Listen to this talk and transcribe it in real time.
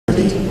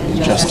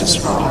justice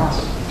for all.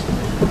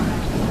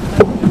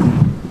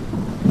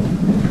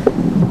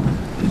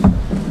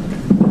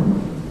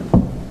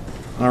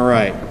 All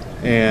right,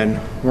 and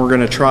we're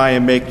going to try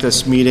and make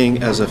this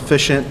meeting as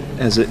efficient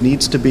as it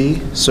needs to be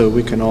so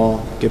we can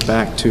all get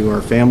back to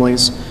our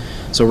families.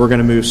 So we're going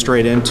to move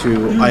straight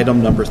into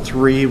item number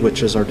 3,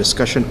 which is our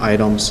discussion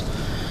items.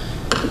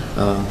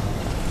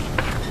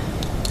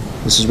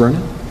 Mrs.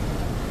 Vernon?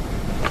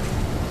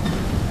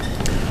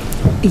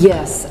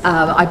 Yes,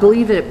 I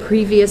believe that at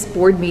previous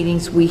board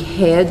meetings we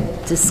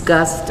had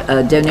discussed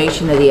a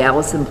donation of the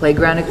Allison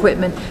playground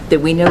equipment that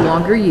we no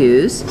longer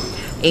use.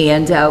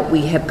 And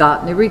we have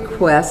gotten a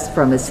request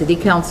from a city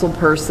council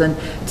person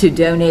to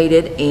donate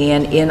it,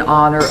 and in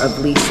honor of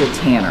Lisa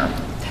Tanner.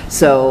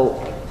 So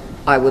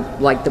I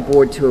would like the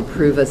board to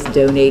approve us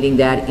donating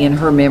that in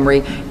her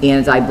memory,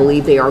 and I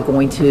believe they are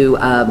going to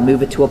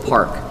move it to a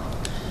park.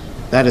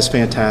 That is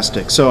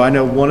fantastic. So I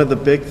know one of the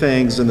big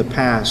things in the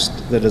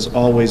past that has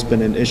always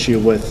been an issue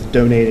with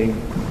donating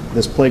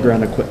this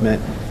playground equipment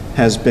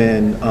has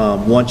been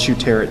once you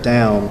tear it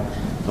down,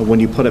 when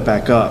you put it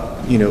back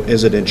up, you know,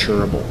 is it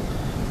insurable?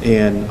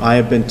 And I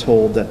have been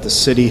told that the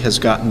city has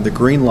gotten the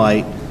green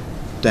light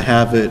to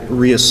have it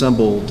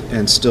reassembled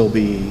and still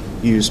be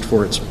used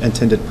for its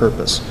intended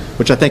purpose,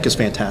 which I think is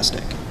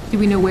fantastic. Do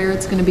we know where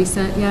it's going to be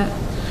sent yet?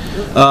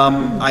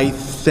 I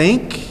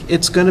think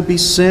it's going to be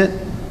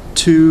sent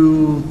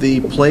to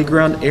the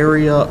playground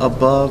area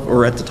above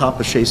or at the top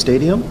of Shea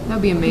Stadium.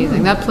 That'd be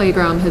amazing. That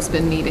playground has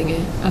been needing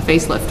a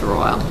facelift for a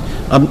while.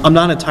 I'm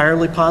not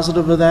entirely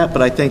positive of that,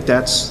 but I think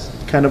that's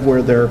kind of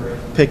where their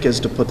pick is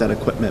to put that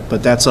equipment,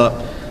 but that's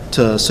up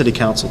to City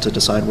Council to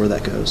decide where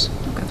that goes.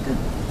 Okay, good.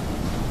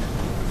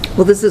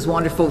 Well, this is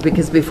wonderful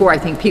because before I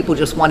think people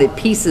just wanted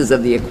pieces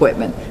of the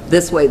equipment.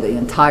 This way the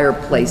entire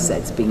play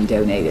set's being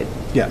donated.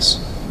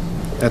 Yes,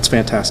 that's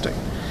fantastic.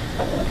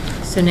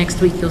 So next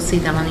week you'll see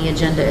them on the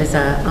agenda as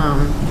a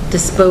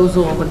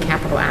disposal of a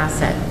capital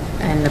asset,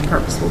 and the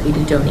purpose will be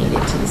to donate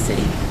it to the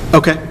city.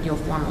 Okay. You'll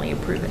formally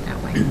approve it that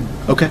way.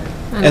 Okay.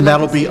 And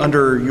that'll be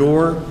under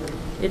your?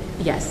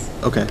 Yes.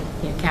 Okay.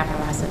 Yeah,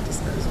 capital asset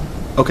disposal.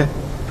 Okay,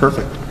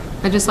 perfect.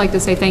 I'd just like to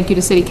say thank you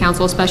to City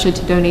Council, especially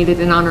to donate it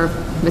in honor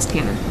of Ms.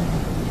 Tanner.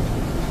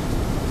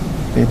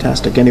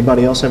 Fantastic.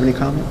 Anybody else have any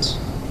comments?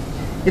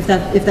 If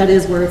that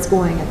is where it's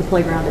going at the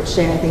playground at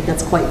Shea, I think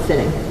that's quite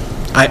fitting.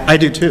 I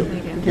do too.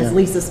 Because Yeah.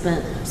 Lisa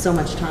spent so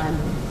much time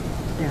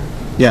there.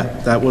 Yeah,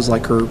 that was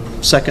like her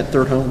second,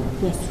 third home.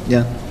 Yes.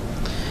 Yeah.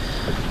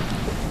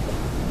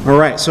 All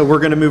right, so we're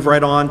going to move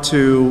right on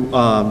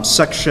to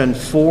section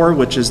 4,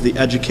 which is the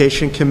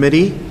Education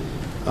Committee.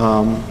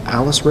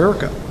 Alice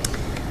Rarica.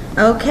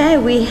 Okay,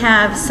 we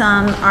have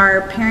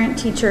our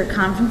parent-teacher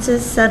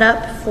conferences set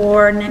up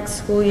for next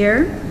school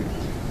year.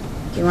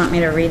 Do you want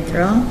me to read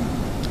through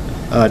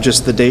them?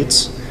 Just the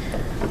dates?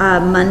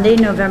 Monday,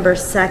 November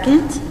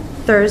 2nd,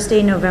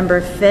 Thursday,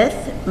 November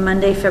 5th,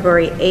 Monday,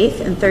 February 8th,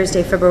 and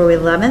Thursday, February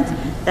 11th.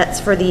 That's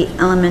for the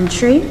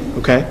elementary.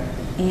 Okay.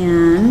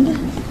 And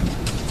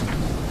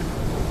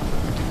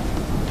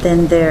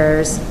then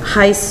there's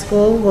high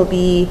school will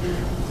be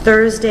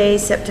Thursday,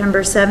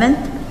 September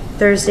 7th,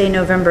 Thursday,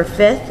 November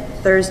 5th,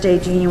 Thursday,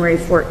 January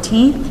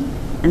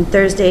 14th, and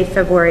Thursday,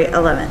 February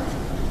 11th.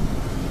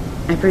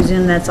 I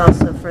presume that's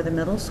also for the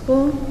middle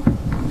school?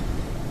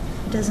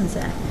 It doesn't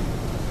say.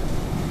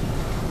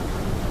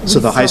 So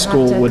the high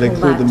school would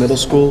include the middle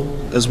school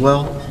as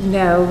well?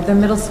 No, the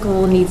middle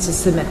school needs to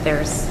submit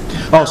theirs.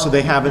 Oh, so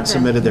they haven't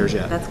submitted theirs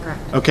yet? That's correct.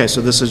 Okay, so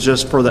this is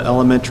just for the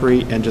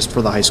elementary and just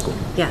for the high school?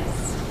 Yes.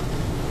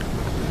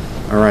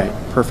 All right,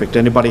 perfect.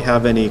 Anybody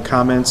have any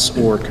comments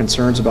or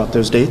concerns about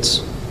those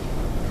dates?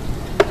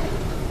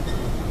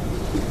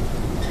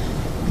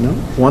 No?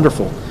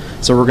 Wonderful.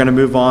 So we're going to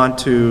move on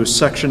to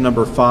section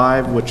number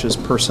 5, which is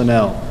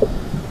personnel.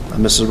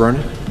 Mrs.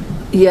 Vernon?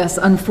 Yes,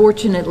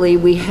 unfortunately,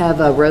 we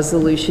have a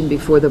resolution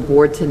before the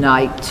board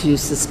tonight to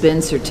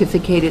suspend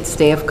certificated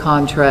staff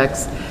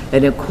contracts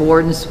in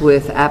accordance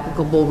with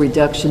applicable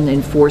reduction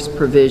in force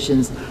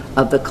provisions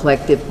of the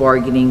collective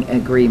bargaining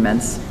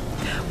agreements.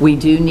 We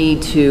do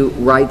need to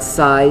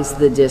right-size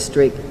the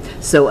district,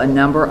 so a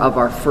number of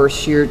our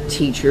first-year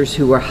teachers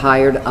who were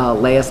hired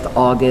last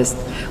August,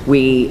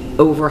 we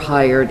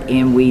overhired,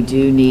 and we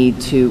do need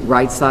to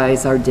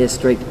right-size our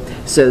district.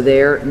 So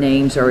their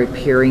names are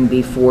appearing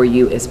before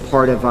you as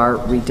part of our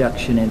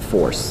reduction in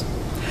force.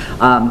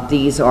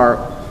 These are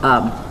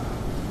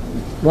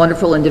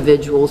wonderful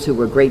individuals who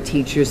were great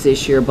teachers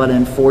this year, but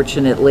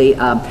unfortunately,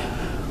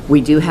 we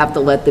do have to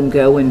let them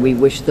go, and we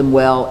wish them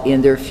well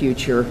in their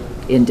future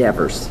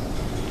endeavors.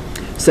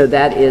 So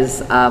that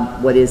is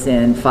what is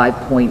in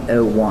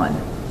 5.01.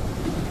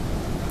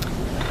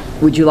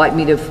 Would you like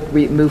me to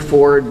move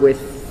forward with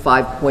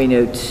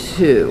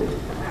 5.02?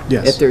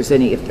 Yes.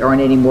 If there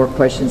aren't any more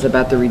questions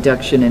about the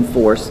reduction in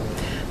force.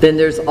 Then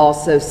there's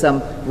also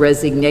some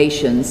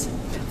resignations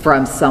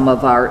from some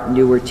of our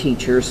newer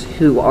teachers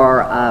who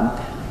are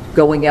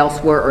going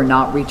elsewhere or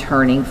not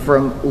returning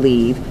from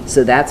leave.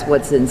 So that's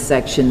what's in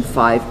section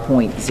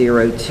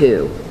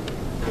 5.02.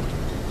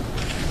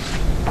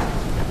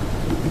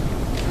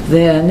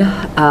 Then,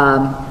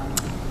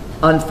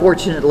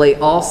 unfortunately,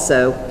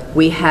 also,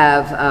 we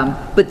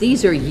have, but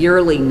these are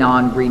yearly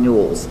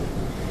non-renewals,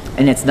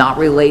 and it's not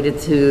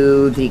related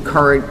to the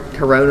current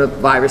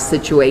coronavirus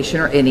situation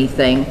or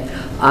anything.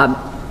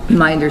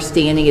 My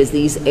understanding is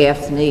these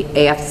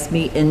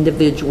AFSCME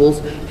individuals,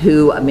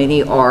 who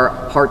many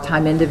are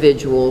part-time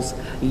individuals,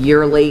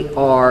 yearly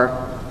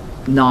are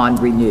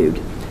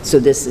non-renewed. So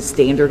this is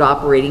standard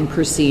operating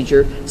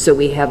procedure. So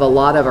we have a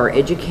lot of our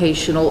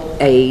educational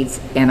aides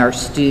and our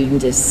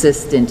student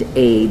assistant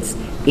aides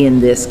in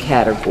this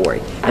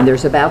category. And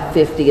there's about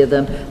 50 of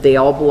them. They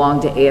all belong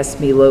to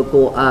AFSCME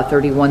Local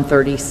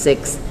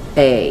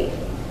 3136A.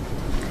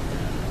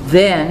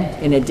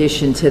 Then, in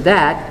addition to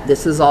that,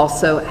 this is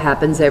also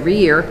happens every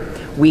year,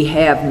 we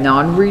have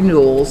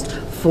non-renewals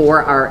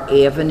for our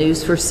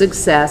Avenues for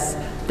Success.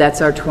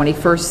 That's our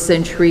 21st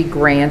Century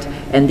grant,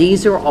 and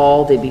these are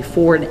all the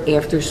before and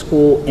after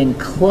school and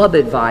club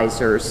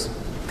advisors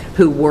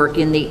who work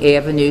in the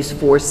Avenues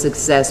for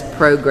Success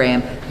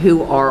program,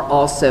 who are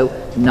also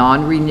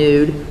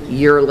non-renewed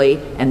yearly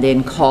and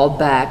then called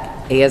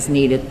back as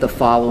needed the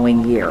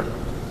following year.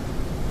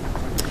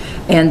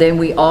 And then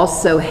we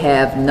also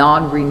have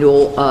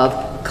non-renewal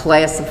of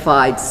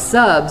classified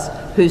subs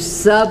who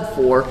sub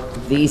for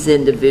these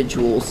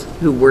individuals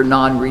who were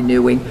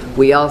non-renewing.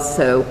 We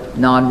also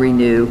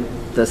non-renew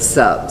the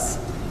subs.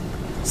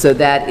 So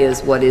that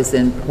is what is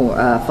in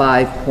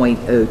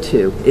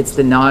 5.02. It's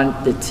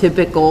the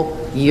typical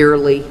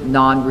yearly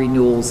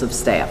non-renewals of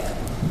staff.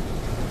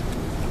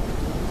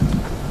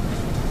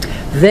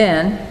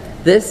 Then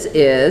this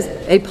is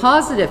a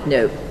positive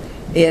note.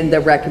 In the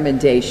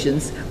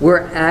recommendations, we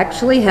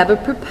actually have a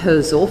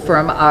proposal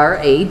from our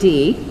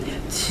AD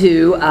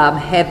to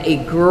have a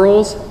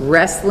girls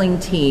wrestling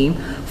team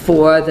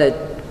for the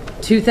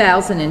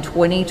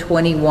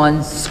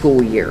 2020-21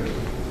 school year.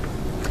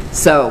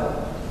 So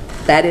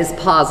that is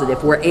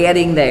positive. We're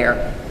adding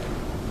there.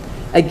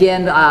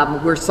 Again,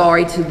 we're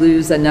sorry to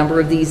lose a number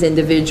of these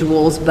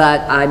individuals,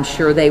 but I'm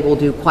sure they will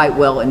do quite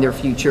well in their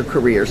future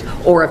careers.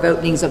 Or if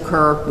openings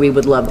occur, we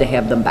would love to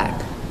have them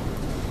back.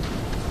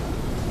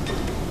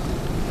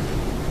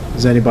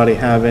 Does anybody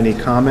have any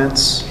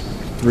comments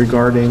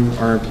regarding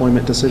our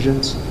employment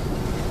decisions?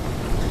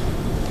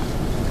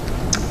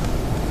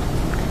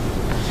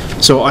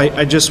 So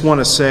I just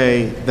want to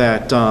say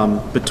that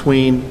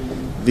between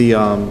the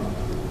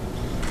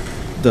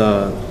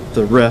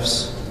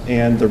RIFs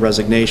and the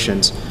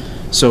resignations,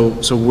 so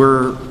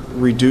we're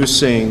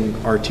reducing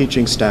our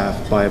teaching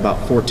staff by about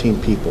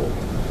 14 people,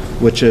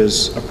 which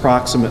is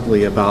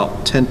approximately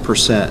about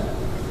 10%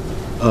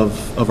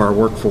 of our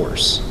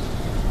workforce.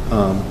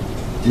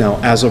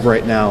 Now, as of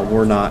right now,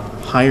 we're not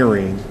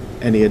hiring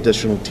any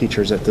additional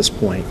teachers at this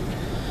point.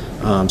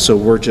 So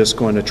we're just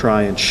going to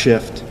try and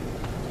shift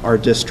our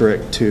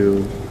district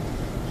to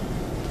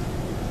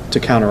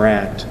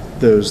counteract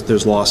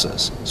those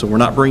losses. So we're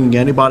not bringing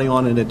anybody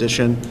on in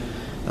addition,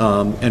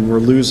 and we're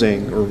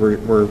losing, or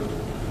we're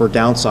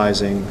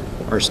downsizing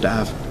our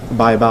staff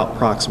by about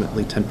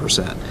approximately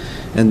 10%.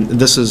 And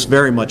this is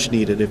very much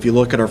needed. If you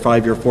look at our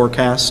 5-year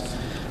forecast,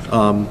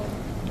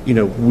 you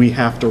know, we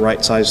have to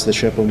right-size the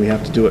ship, and we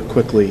have to do it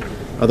quickly.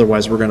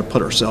 Otherwise, we're going to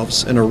put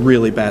ourselves in a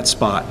really bad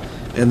spot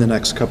in the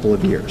next couple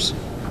of years.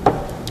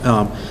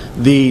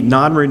 The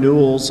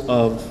non-renewals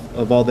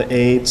of all the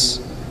aides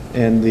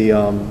and the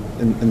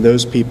and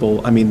those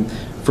people, I mean,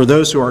 for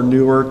those who are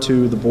newer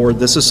to the board,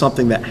 this is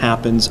something that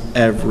happens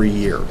every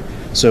year.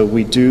 So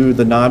we do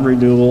the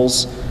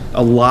non-renewals.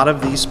 A lot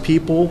of these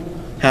people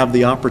have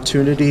the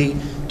opportunity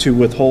to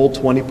withhold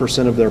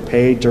 20% of their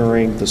pay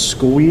during the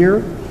school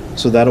year.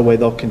 So that way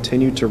they'll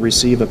continue to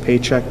receive a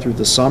paycheck through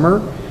the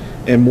summer,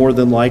 and more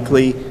than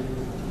likely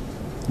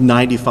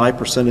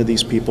 95% of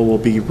these people will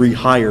be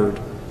rehired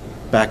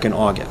back in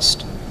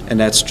August. And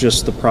that's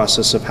just the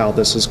process of how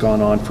this has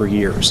gone on for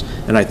years.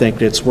 And I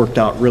think it's worked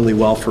out really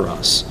well for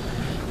us.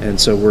 And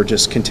so we're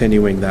just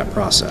continuing that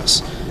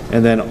process.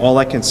 And then all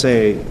I can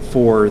say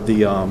for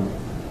the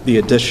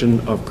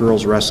addition of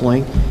girls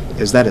wrestling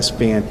is that is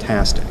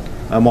fantastic.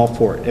 I'm all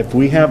for it. If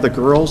we have the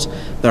girls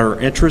that are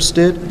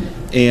interested,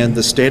 and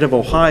the state of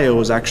Ohio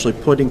is actually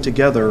putting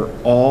together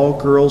all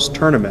girls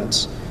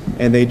tournaments,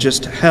 and they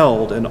just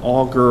held an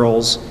all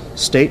girls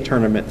state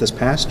tournament this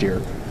past year,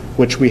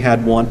 which we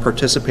had one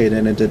participate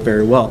in and did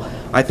very well.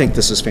 I think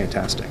this is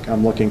fantastic.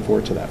 I'm looking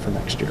forward to that for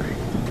next year.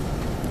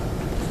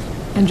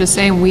 And just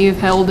saying, we have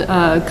held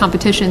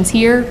competitions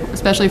here,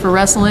 especially for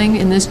wrestling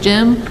in this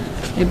gym.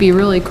 It'd be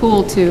really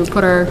cool to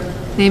put our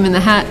name in the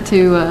hat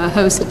to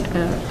host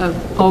an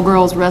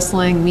all-girls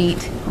wrestling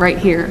meet right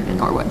here in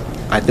Norwood.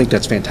 I think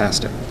that's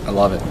fantastic. I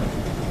love it.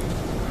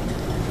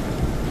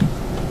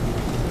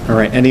 All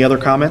right, any other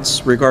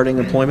comments regarding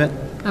employment?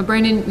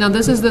 Brandon, now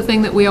this is the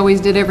thing that we always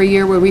did every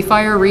year, where we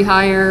fire,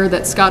 rehire,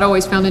 that Scott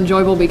always found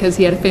enjoyable because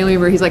he had a family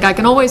member. He's like, I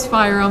can always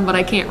fire him, but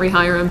I can't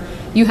rehire him.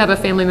 You have a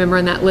family member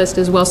in that list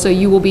as well, so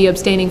you will be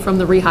abstaining from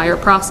the rehire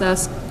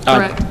process,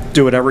 correct? I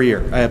do it every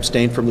year. I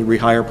abstain from the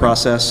rehire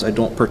process. I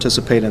don't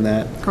participate in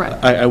that.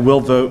 Correct. I will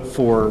vote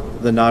for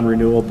the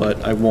non-renewal,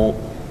 but I won't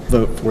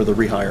vote for the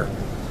rehire.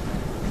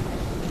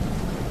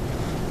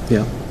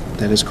 Yeah,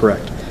 that is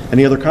correct.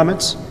 Any other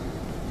comments?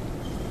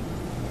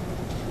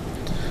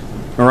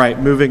 All right,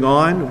 moving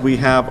on, we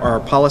have our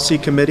policy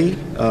committee.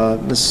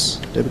 Ms.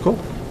 David Cole.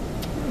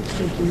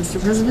 Thank you, Mr.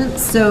 President.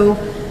 So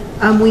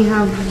we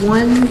have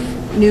one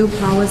new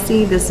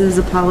policy. This is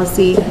a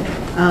policy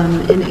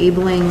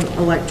enabling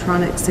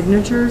electronic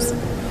signatures.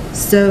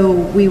 So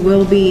we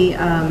will be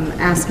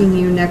asking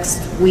you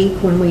next week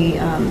when we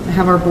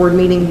have our board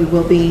meeting, you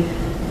will be,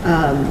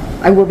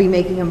 I will be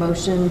making a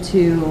motion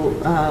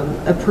to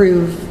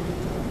approve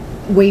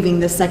waiving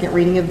the second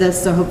reading of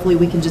this. So hopefully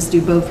we can just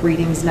do both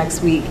readings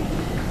next week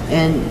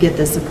and get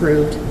this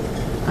approved.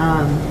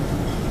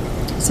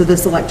 So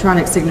this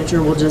electronic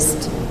signature will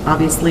just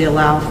obviously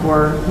allow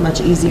for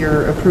much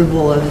easier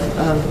approval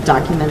of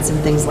documents and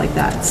things like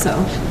that.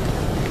 So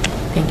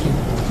Thank you.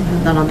 we'll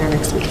have that on there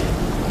next week.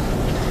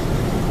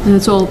 And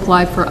this will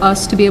apply for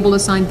us to be able to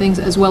sign things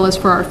as well as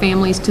for our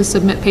families to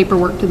submit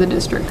paperwork to the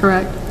district,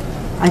 correct?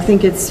 I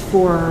think it's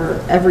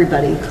for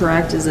everybody,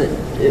 correct? Is it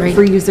Right.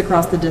 for use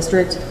across the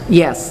district?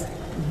 Yes.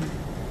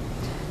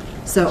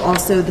 So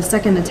also the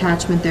second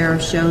attachment there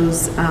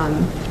shows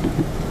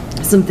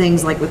some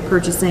things like with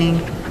purchasing,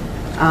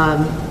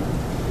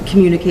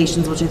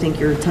 communications, which I think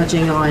you're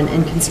touching on,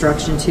 and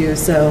construction too.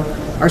 So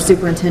our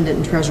superintendent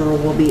and treasurer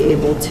will be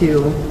able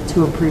to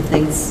approve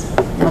things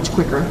much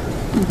quicker.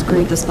 That's great.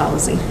 With this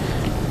policy.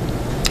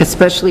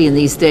 Especially in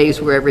these days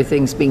where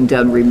everything's being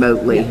done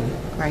remotely.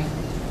 Right.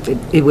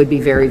 It would be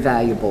very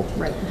valuable.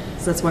 Right.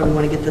 So that's why we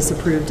want to get this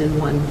approved in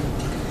one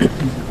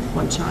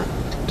shot.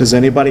 Does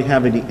anybody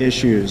have any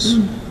issues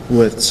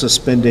with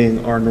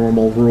suspending our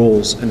normal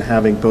rules and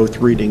having both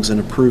readings and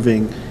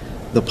approving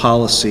the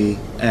policy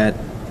at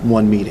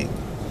one meeting?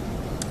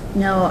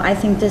 No, I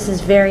think this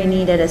is very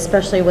needed,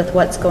 especially with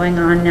what's going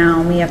on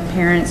now. We have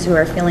parents who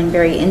are feeling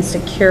very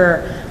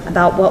insecure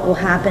about what will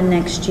happen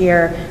next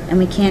year, and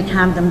we can't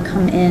have them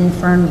come in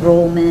for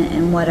enrollment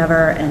and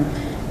whatever, and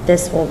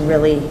this will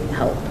really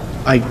help.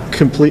 I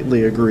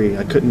completely agree.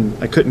 I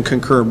couldn't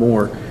concur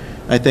more.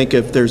 I think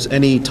if there's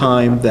any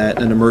time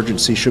that an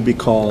emergency should be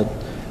called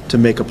to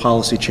make a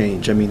policy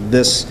change, I mean,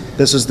 this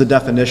is the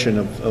definition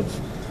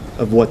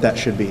of what that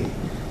should be.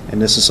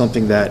 And this is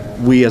something that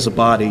we as a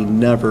body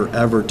never,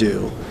 ever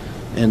do.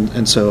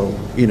 And so,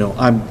 you know,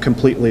 I'm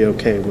completely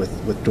okay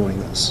with doing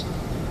this.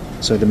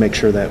 So to make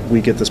sure that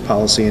we get this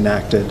policy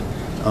enacted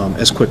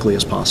as quickly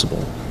as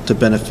possible to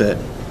benefit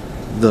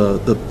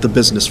the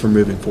business from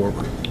moving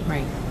forward.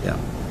 Right. Yeah.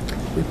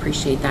 We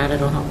appreciate that.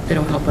 It'll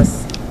help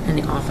us in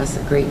the office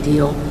a great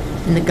deal.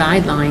 And the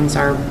guidelines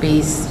are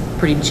based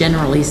pretty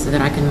generally so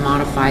that I can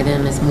modify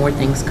them as more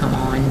things come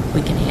on.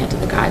 We can add to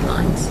the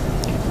guidelines.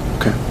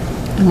 Okay.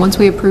 And once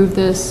we approve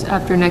this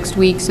after next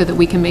week so that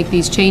we can make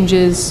these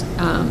changes,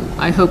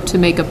 I hope to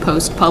make a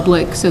post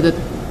public so that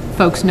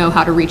folks know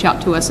how to reach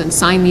out to us and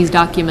sign these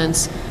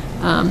documents.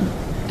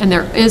 And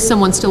there is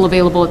someone still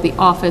available at the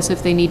office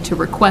if they need to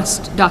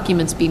request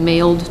documents be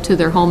mailed to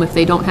their home. If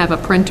they don't have a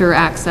printer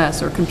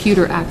access or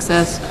computer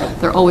access,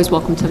 they're always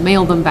welcome to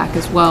mail them back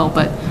as well.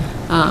 But,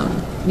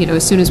 you know,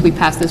 as soon as we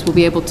pass this, we'll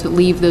be able to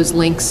leave those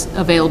links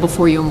available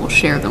for you and we'll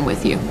share them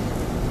with you.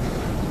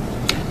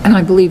 And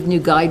I believe new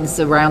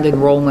guidance around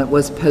enrollment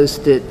was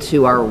posted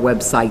to our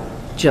website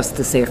just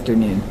this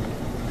afternoon.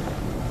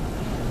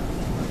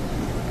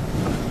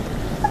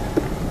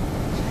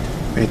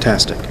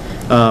 Fantastic.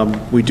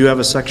 We do have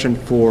a section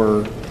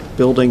for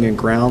building and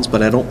grounds,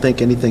 but I don't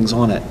think anything's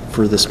on it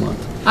for this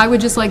month. I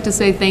would just like to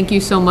say thank you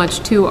so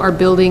much to our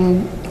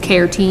building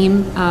care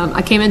team.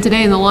 I came in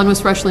today and the lawn was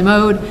freshly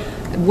mowed.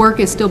 Work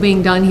is still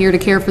being done here to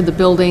care for the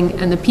building,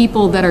 and the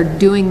people that are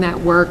doing that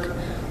work,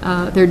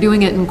 they're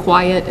doing it in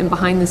quiet and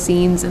behind the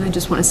scenes, and I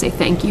just want to say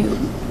thank you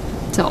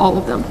to all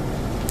of them.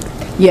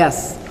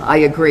 Yes, I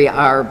agree.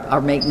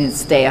 Our maintenance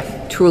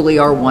staff truly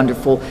are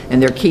wonderful,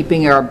 and they're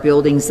keeping our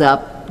buildings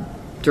up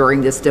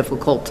during this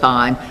difficult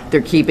time. They're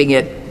keeping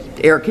it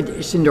air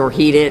conditioned or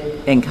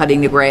heated and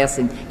cutting the grass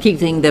and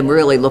keeping them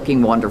really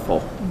looking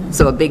wonderful.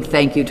 So a big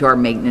thank you to our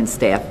maintenance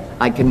staff.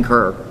 I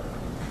concur.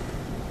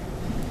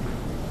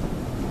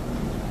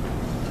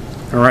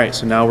 All right,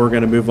 so now we're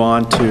going to move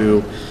on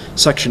to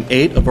Section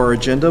 8 of our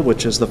agenda,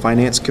 which is the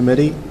Finance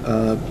Committee.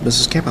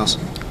 Mrs. Camphouse.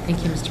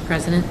 Thank you, Mr.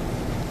 President.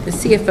 The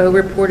CFO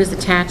report is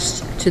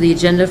attached to the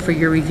agenda for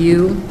your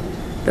review.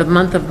 The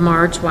month of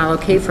March, while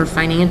okay for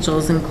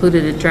financials,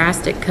 included a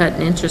drastic cut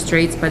in interest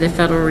rates by the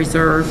Federal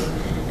Reserve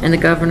and the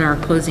governor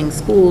closing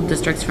school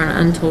districts for an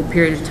untold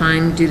period of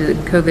time due to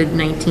the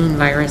COVID-19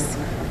 virus.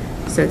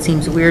 So it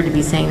seems weird to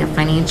be saying that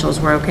financials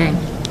were okay.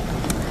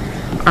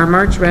 Our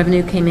March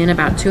revenue came in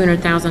about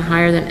 $200,000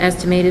 higher than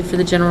estimated for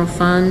the general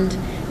fund,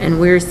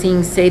 and we're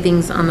seeing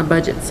savings on the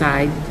budget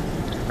side.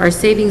 Our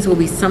savings will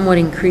be somewhat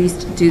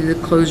increased due to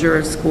the closure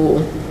of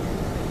school.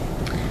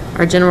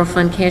 Our general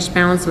fund cash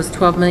balance was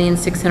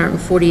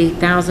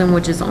 $12,648,000,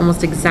 which is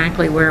almost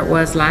exactly where it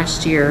was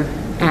last year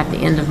at the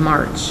end of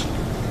March.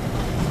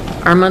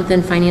 Our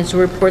month-end financial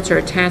reports are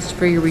attached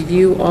for your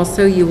review.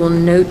 Also, you will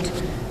note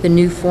the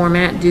new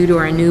format due to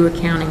our new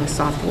accounting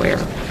software.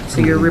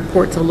 So your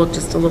reports will look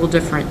just a little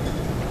different.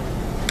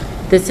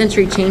 The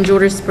Century change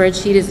order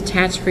spreadsheet is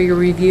attached for your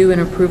review and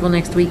approval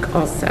next week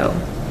also.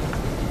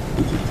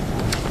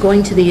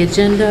 Going to the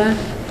agenda,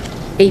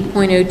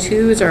 8.02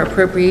 is our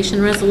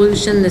appropriation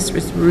resolution. This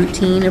was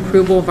routine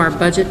approval of our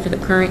budget for the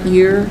current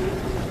year.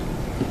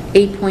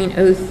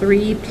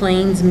 8.03,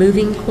 Plains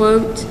moving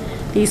quote.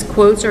 These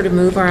quotes are to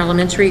move our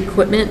elementary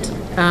equipment,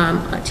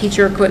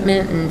 teacher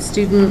equipment and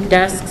student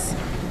desks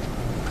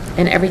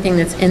and everything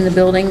that's in the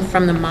building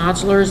from the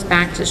modulars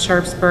back to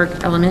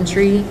Sharpsburg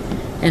Elementary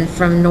and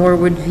from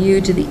Norwood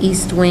View to the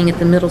east wing at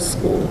the middle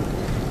school.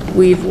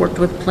 We've worked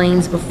with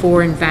Plains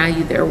before and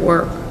value their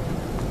work.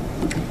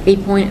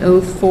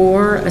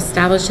 8.04,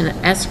 establish an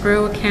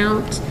escrow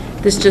account.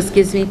 This just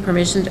gives me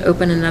permission to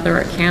open another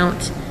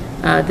account,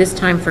 this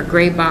time for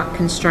Graybach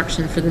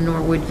Construction for the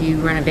Norwood View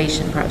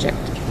renovation project.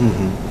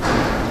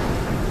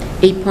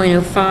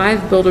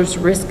 8.05, builder's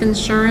risk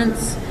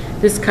insurance.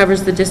 This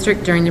covers the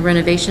district during the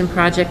renovation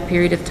project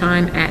period of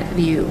time at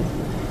View.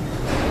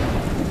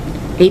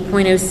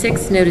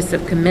 8.06, notice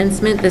of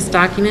commencement. This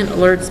document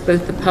alerts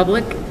both the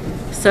public,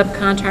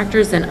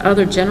 subcontractors, and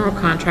other general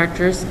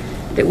contractors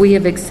that we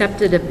have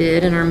accepted a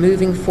bid and are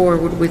moving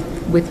forward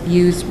with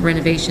View's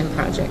renovation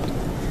project.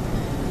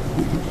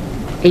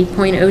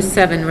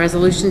 8.07,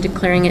 resolution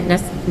declaring it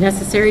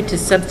necessary to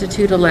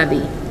substitute a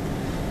levy.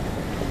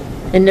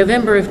 In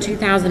November of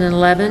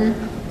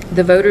 2011,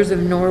 the voters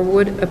of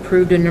Norwood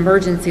approved an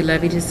emergency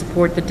levy to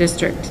support the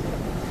district.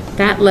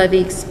 That levy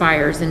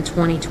expires in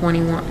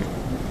 2021.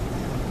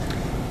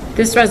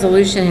 This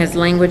resolution has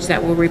language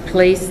that will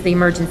replace the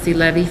emergency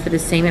levy for the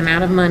same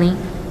amount of money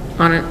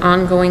on an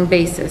ongoing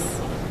basis.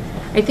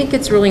 I think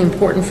it's really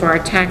important for our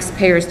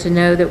taxpayers to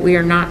know that we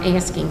are not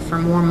asking for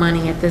more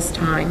money at this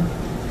time,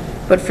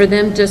 but for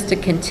them just to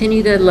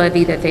continue the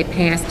levy that they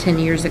passed 10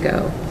 years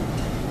ago.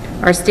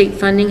 Our state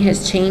funding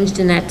has changed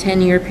in that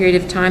 10-year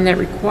period of time that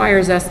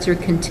requires us to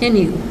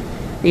continue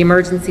the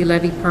emergency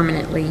levy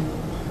permanently.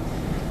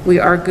 We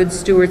are good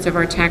stewards of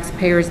our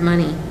taxpayers'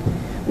 money.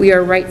 We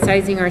are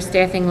right-sizing our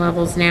staffing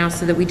levels now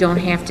so that we don't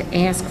have to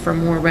ask for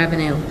more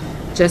revenue,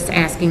 just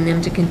asking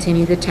them to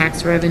continue the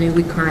tax revenue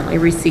we currently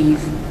receive.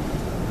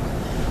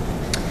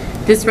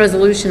 This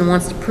resolution,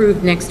 once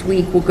approved next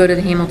week, will go to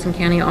the Hamilton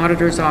County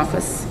Auditor's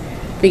Office.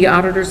 The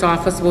Auditor's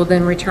Office will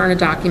then return a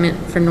document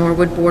for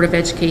Norwood Board of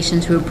Education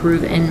to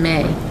approve in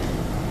May.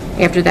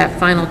 After that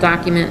final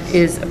document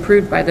is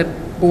approved by the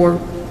board,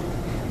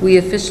 we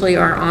officially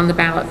are on the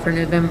ballot for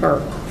November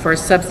for a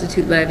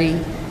substitute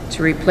levy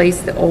to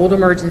replace the old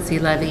emergency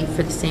levy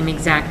for the same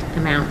exact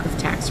amount of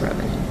tax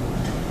revenue.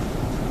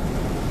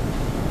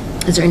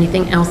 Is there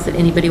anything else that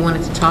anybody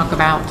wanted to talk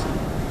about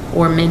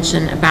or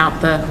mention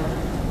about the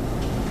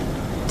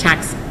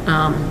tax,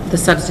 the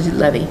substitute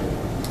levy?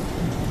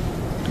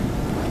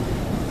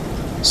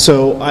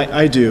 So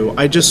I do.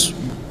 I just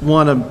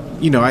want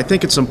to, I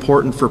think it's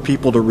important for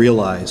people to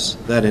realize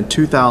that in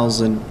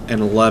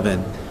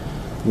 2011,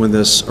 when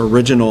this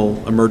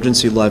original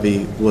emergency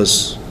levy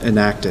was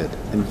enacted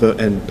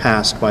and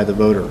passed by the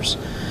voters,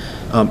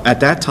 at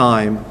that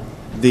time,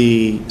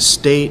 the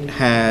state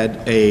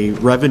had a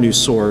revenue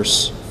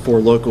source for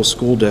local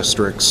school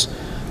districts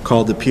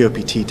called the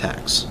POPT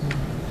tax.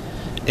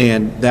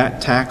 And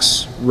that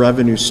tax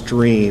revenue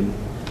stream,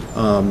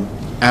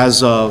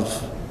 as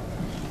of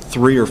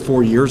 3 or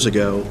 4 years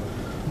ago,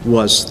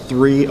 was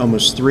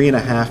almost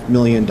 $3.5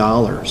 million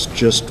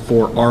just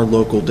for our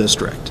local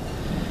district.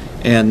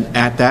 And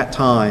at that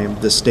time,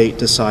 the state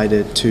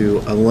decided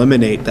to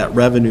eliminate that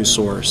revenue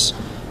source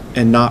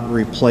and not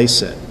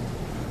replace it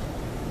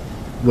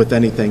with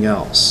anything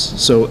else.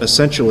 So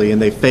essentially,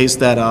 and they phased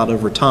that out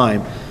over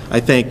time. I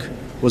think,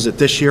 was it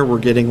this year we're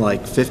getting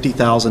like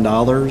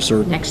 $50,000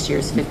 or Next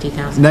year's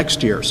 $50,000.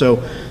 next year?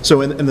 So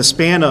in the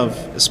span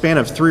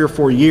of 3 or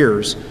 4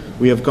 years,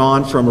 we have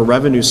gone from a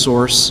revenue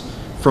source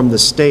from the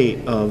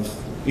state of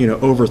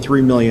over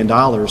 $3 million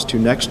to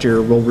next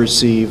year we'll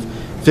receive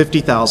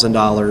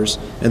 $50,000,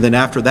 and then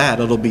after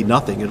that it'll be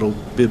nothing. It'll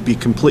be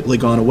completely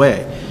gone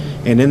away.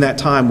 And in that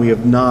time we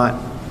have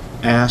not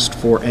asked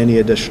for any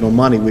additional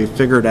money. We've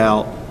figured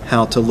out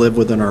how to live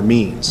within our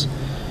means.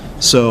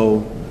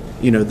 So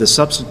the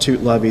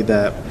substitute levy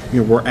that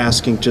we're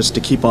asking just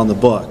to keep on the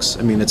books,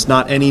 I mean, it's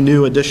not any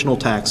new additional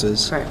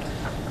taxes. Correct.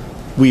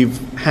 We've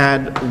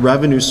had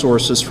revenue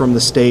sources from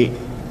the state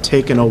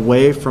taken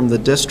away from the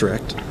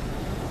district,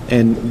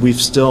 and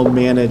we've still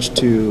managed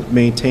to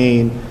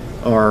maintain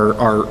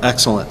our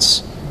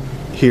excellence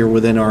here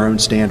within our own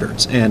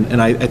standards,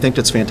 and I think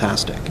that's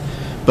fantastic.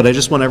 But I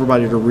just want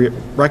everybody to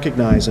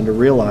recognize and to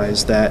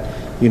realize that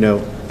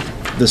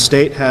the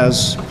state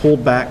has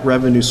pulled back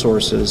revenue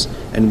sources,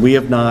 and we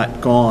have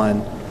not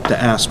gone to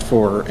ask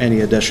for any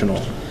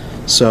additional.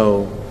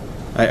 So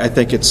I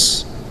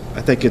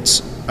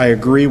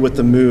agree with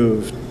the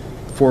move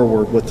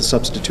forward with the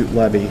substitute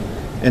levy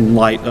in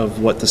light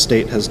of what the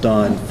state has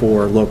done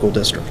for local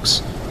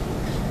districts.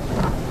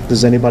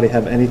 Does anybody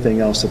have anything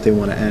else that they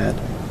want to add?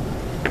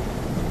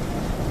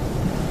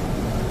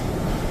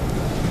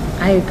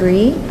 I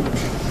agree.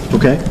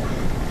 Okay?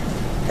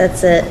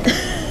 That's it.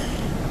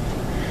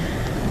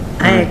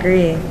 I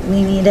agree.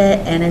 We need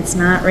it, and it's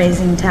not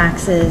raising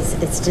taxes.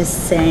 It's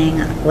just saying,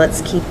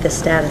 let's keep the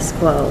status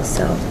quo.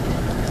 So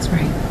That's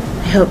right.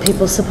 I hope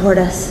people support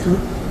us.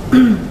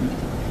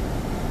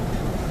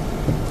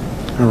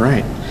 All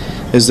right.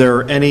 Is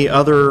there any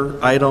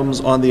other items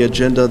on the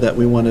agenda that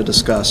we want to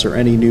discuss, or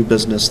any new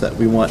business that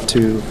we want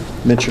to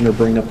mention or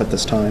bring up at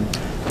this time?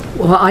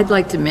 Well, I'd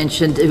like to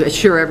mention, to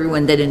assure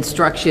everyone that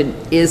instruction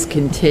is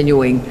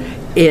continuing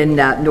in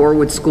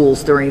Norwood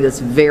schools during this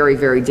very,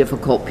 very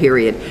difficult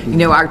period. You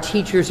know, our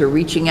teachers are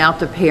reaching out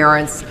to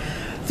parents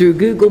through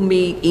Google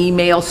Meet,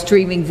 email,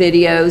 streaming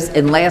videos,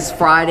 and last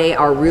Friday,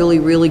 our really,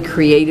 really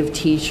creative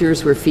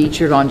teachers were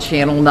featured on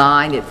Channel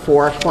 9 at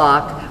 4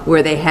 o'clock,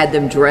 where they had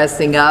them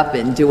dressing up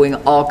and doing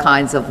all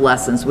kinds of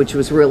lessons, which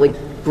was really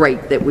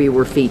great that we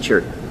were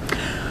featured.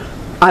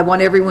 I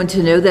want everyone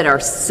to know that our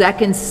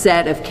second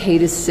set of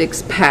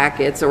K-6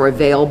 packets are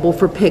available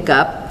for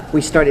pickup.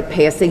 We started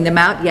passing them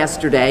out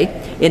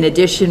yesterday. In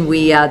addition,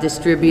 we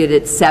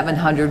distributed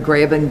 700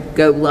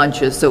 grab-and-go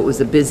lunches, so it was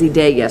a busy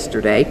day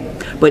yesterday.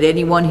 But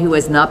anyone who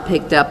has not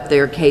picked up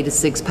their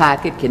K-6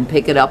 packet can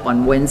pick it up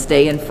on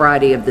Wednesday and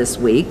Friday of this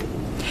week.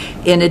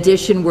 In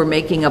addition, we're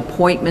making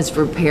appointments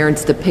for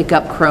parents to pick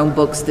up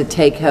Chromebooks to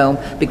take home,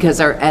 because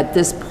at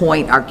this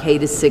point, our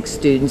K-6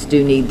 students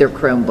do need their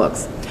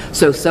Chromebooks.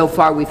 So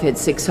far, we've had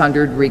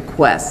 600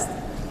 requests.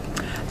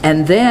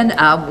 And then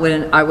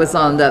when I was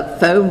on the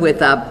phone with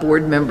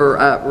board member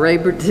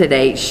Raybert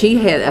today, she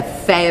had a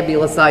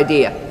fabulous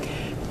idea.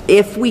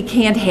 If we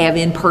can't have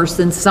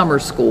in-person summer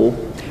school,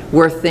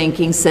 we're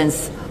thinking,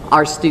 since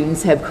our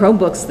students have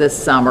Chromebooks this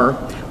summer,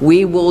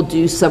 we will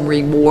do some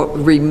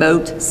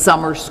remote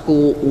summer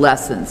school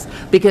lessons,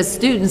 because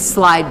students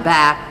slide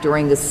back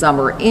during the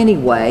summer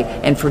anyway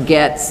and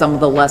forget some of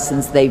the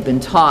lessons they've been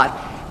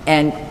taught.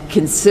 And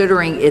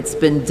considering it's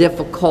been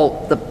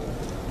difficult,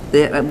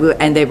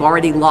 and they've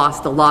already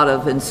lost a lot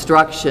of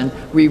instruction,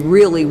 we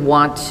really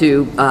want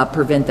to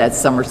prevent that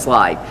summer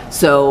slide.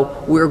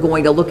 So we're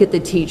going to look at the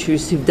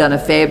teachers who've done a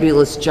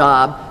fabulous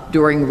job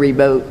doing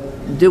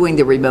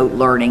the remote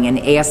learning and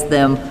ask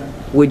them,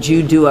 would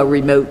you do a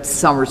remote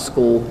summer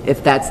school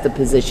if that's the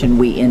position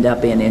we end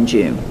up in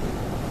June?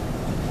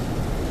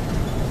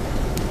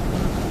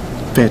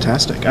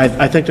 Fantastic.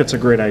 I think that's a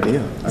great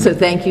idea. So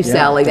thank you, yeah,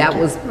 Sally. thank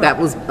That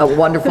was a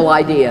wonderful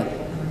idea.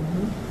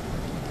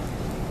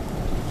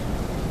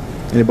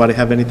 Anybody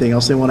have anything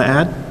else they want to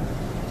add?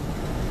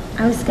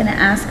 I was going to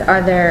ask,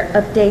 are there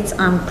updates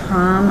on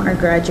prom or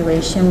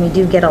graduation? We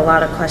do get a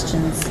lot of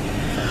questions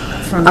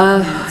from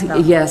parents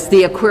about Yes,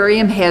 the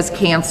aquarium has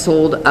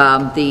canceled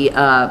the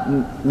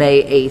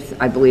May 8th,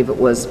 I believe it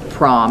was,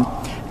 prom,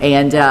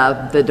 and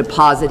the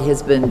deposit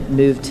has been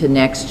moved to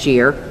next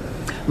year.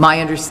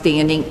 My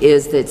understanding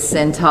is that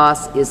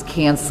Centos is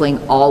canceling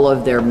all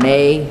of their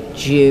May,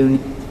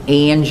 June,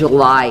 and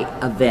July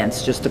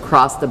events, just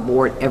across the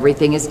board.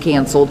 Everything is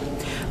canceled.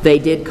 They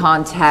did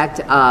contact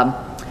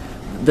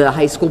the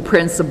high school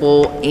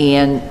principal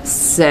and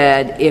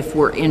said if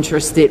we're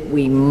interested,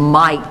 we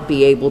might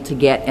be able to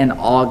get an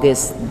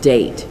August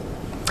date.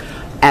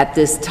 At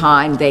this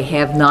time, they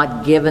have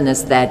not given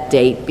us that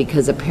date,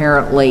 because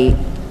apparently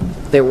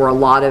there were a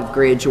lot of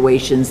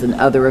graduations and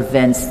other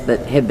events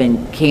that have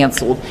been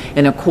canceled.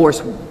 And of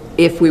course,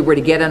 if we were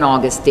to get an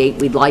August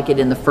date, we'd like it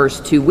in the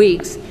first 2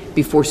 weeks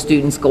before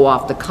students go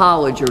off to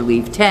college or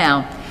leave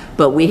town,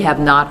 but we have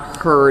not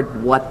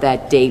heard what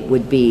that date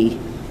would be.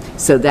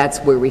 So that's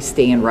where we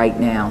stand right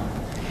now.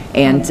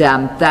 And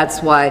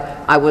that's why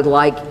I would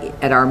like,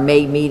 at our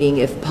May meeting,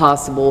 if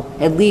possible,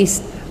 at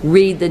least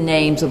read the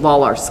names of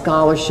all our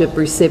scholarship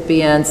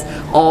recipients,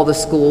 all the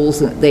schools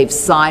they've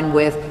signed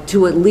with,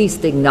 to at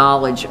least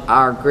acknowledge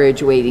our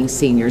graduating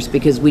seniors,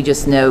 because we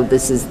just know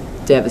this is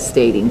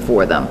devastating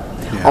for them.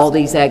 Yes. All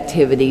these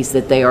activities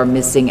that they are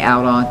missing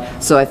out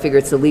on. So I figure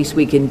it's the least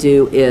we can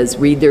do is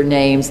read their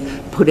names,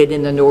 put it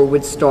in the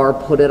Norwood Star,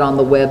 put it on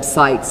the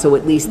website, so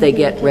at least they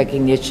get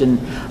recognition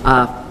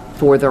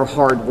for their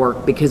hard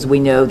work, because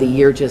we know the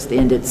year just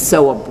ended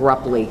so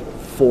abruptly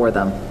for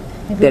them.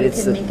 Maybe we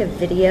could make a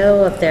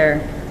video of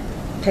their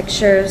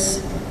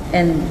pictures,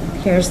 and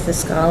here's the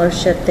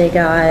scholarship they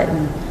got,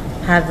 and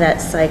have that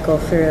cycle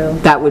through.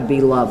 That would be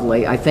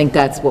lovely. I think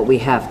that's what we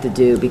have to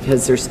do,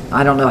 because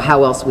I don't know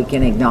how else we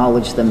can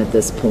acknowledge them at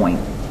this point.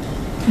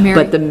 Mary?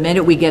 But the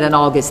minute we get an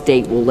August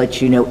date, we'll let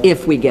you know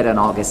if we get an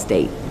August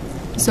date.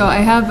 So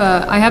I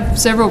have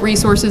several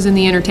resources in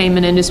the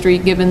entertainment industry,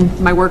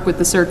 given my work with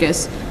the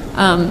circus.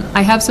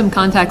 I have some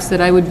contacts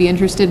that I would be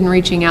interested in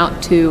reaching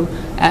out to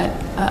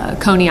at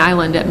Coney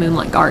Island at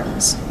Moonlight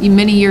Gardens.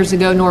 Many years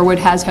ago, Norwood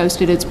has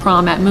hosted its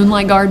prom at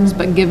Moonlight Gardens,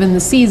 but given the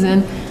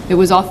season, it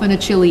was often a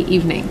chilly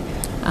evening.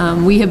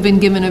 We have been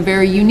given a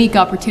very unique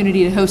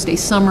opportunity to host a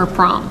summer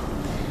prom,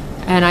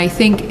 and I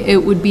think it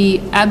would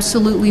be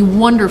absolutely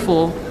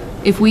wonderful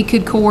if we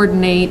could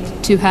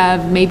coordinate to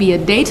have maybe a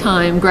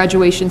daytime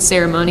graduation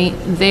ceremony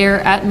there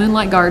at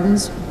Moonlight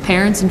Gardens.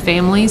 Parents and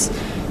families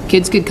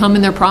Kids could come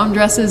in their prom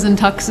dresses and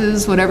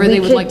tuxes, whatever they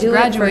would like to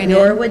graduate in. We could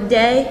do it for Norwood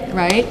Day.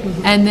 Right?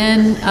 And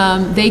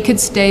then they could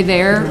stay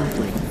there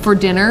for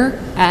dinner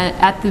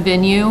at the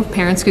venue.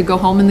 Parents could go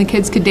home and the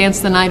kids could dance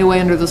the night away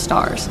under the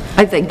stars.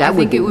 I think that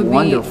would be it would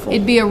wonderful.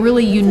 It'd be a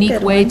really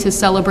unique way to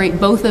celebrate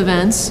both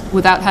events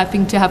without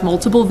having to have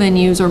multiple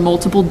venues or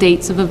multiple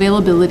dates of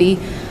availability.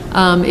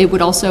 It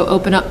would also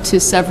open up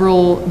to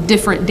several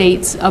different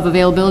dates of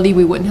availability.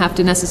 We wouldn't have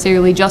to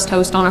necessarily just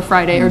host on a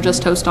Friday or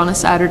just host on a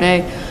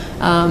Saturday.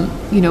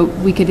 You know,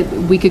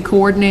 we could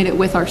coordinate it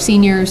with our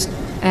seniors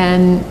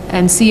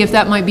and see if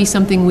that might be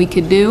something we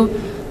could do.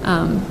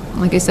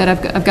 Like I said,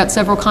 I've got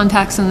several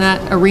contacts in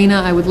that arena.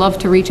 I would love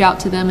to reach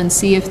out to them and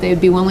see if they'd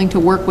be willing to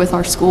work with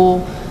our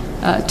school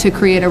to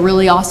create a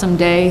really awesome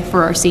day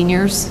for our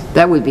seniors.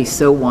 That would be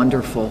so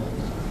wonderful.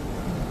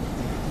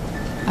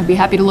 I'd be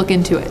happy to look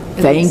into it.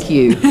 Thank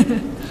you.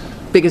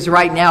 Because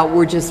right now,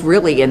 we're just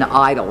really in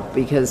idle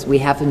because we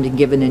haven't been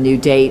given a new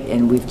date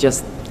and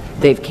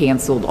they've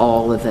canceled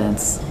all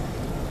events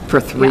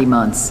for 3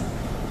 months.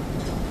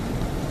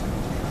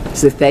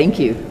 So thank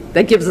you.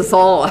 That gives us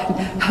all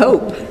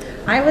hope.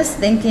 I was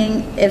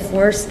thinking if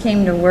worst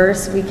came to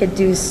worst, we could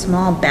do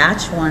small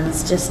batch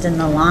ones just in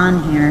the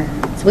lawn here.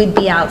 So we'd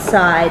be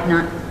outside,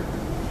 not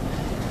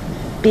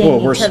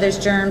being each other's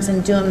germs,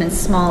 and do them in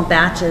small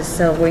batches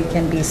so we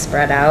can be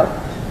spread out.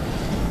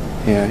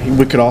 Yeah,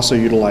 we could also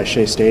utilize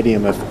Shea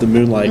Stadium if the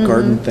Moonlight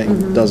Garden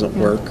thing doesn't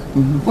work.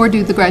 Or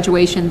do the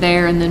graduation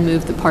there and then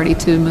move the party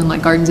to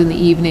Moonlight Gardens in the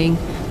evening.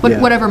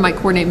 Whatever might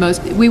coordinate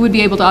most. We would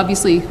be able to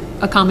obviously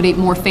accommodate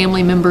more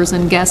family members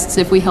and guests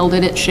if we held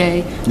it at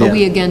Shea. But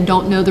we, again,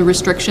 don't know the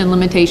restriction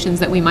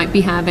limitations that we might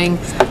be having.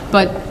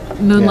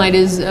 But Moonlight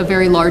is a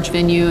very large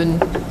venue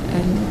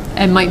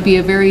and might be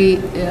a very,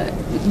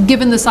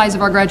 given the size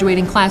of our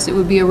graduating class, it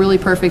would be a really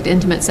perfect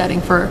intimate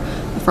setting for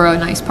a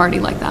nice party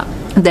like that.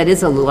 That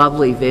is a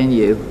lovely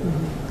venue.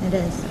 It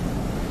is.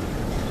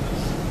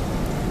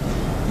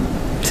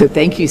 So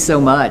thank you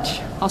so much.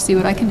 I'll see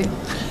what I can do.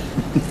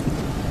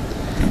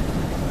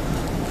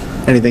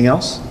 Anything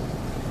else?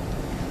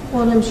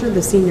 Well, and I'm sure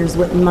the seniors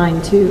wouldn't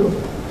mind too.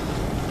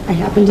 I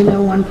happen to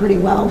know one pretty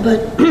well,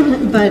 but,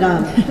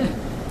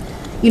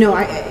 you know,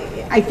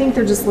 I think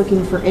they're just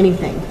looking for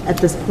anything at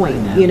this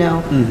point, you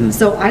know?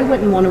 So I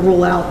wouldn't want to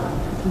rule out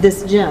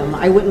this gym.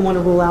 I wouldn't want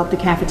to rule out the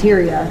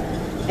cafeteria.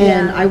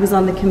 And I was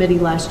on the committee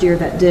last year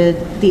that did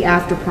the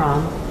after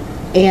prom.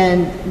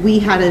 And we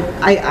had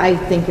I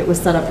think it was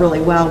set up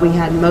really well. We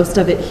had most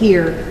of it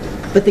here,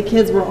 but the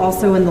kids were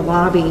also in the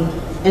lobby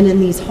and in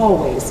these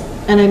hallways.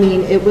 And I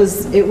mean, it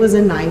was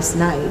a nice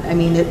night. I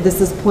mean, this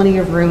is plenty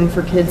of room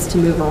for kids to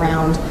move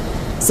around.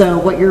 So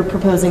what you're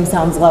proposing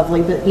sounds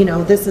lovely, but you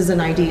know, this is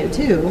an idea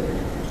too.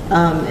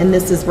 And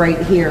this is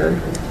right here.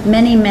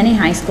 Many, many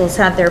high schools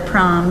have their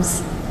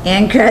proms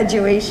and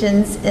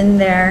graduations in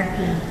their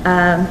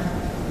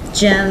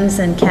gyms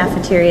and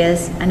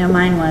cafeterias. I know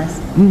mine was.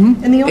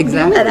 And the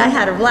Exactly. And I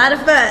had a lot of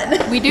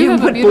fun. We do You have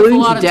a put beautiful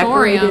balloons,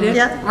 auditorium decorated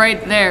it.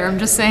 right there. I'm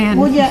just saying.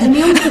 Well, yeah, and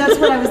the only, that's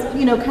what I was,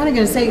 you know, kind of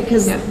going to say,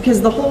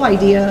 because the whole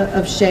idea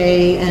of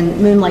Shea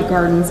and Moonlight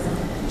Gardens,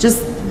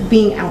 just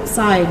being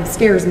outside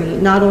scares me,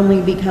 not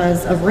only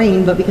because of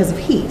rain, but because of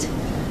heat.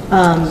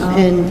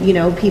 And, you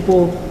know,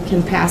 people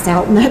can pass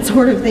out and that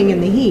sort of thing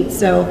in the heat.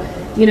 So,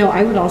 you know,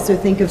 I would also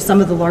think of some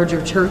of the larger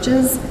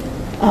churches.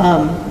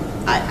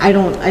 I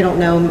don't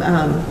know,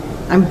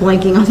 I'm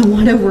blanking on the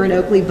one over in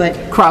Oakley, but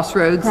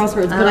Crossroads. but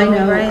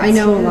Oh, right, I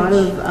know a huge. lot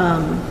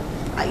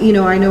of, you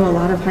know, I know a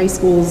lot of high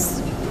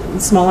schools,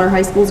 smaller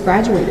high schools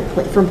graduated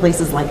from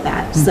places like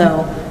that.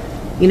 So,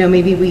 you know,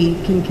 maybe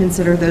we can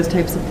consider those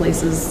types of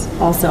places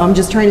also. I'm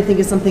just trying to think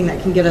of something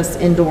that can get us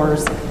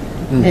indoors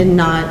and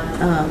not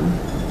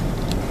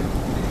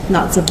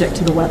subject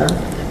to the weather.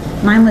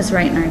 Mine was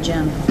right in our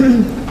gym.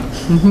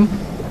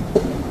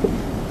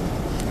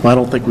 Well, I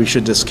don't think we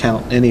should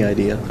discount any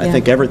idea. I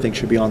think everything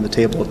should be on the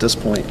table at this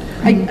point.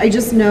 I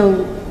just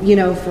know, you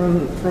know,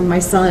 from my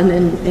son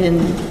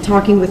and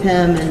talking with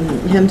him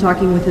and him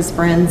talking with his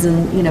friends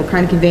and, you know,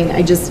 kind of conveying,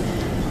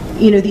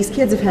 you know, these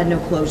kids have had no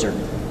closure.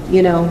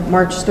 You know,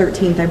 March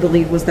 13th, I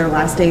believe, was their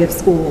last day of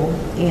school,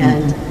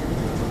 and,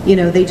 you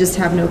know, they just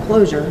have no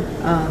closure.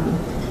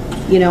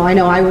 You know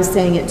I was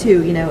saying it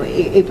too, you know,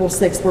 April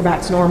 6th, we're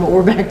back to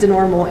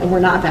normal, and we're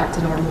not back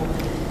to normal.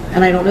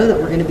 And I don't know that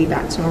we're going to be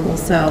back to normal,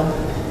 so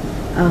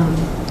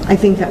I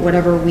think that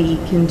whatever we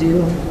can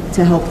do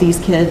to help these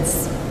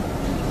kids,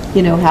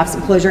 you know, have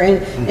some closure.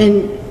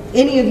 And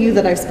any of you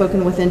that I've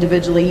spoken with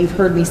individually, you've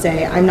heard me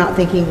say, I'm not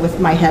thinking with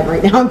my head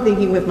right now, I'm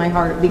thinking with my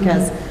heart,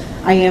 because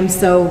I am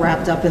so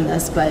wrapped up in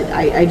this, but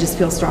I just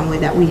feel strongly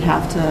that we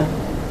have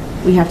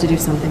to do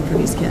something for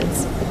these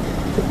kids.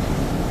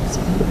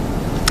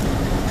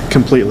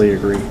 Completely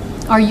agree.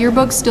 Are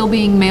yearbooks still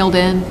being mailed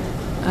in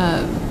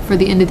for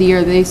the end of the year?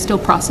 Are they still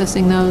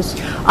processing those?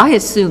 I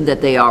assume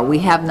that they are. We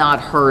have not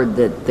heard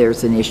that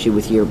there's an issue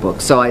with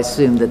yearbooks, so I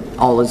assume that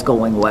all is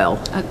going well.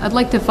 I'd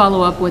like to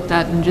follow up with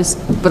that and just...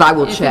 But I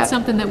will If check. it's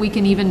something that we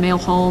can even mail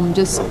home,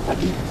 just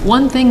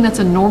one thing that's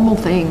a normal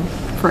thing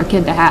for a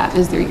kid to have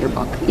is their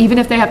yearbook. Even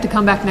if they have to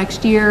come back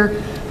next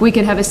year, we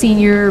could have a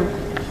senior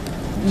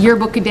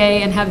yearbook a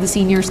day and have the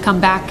seniors come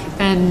back,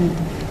 and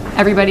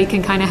everybody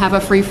can kind of have a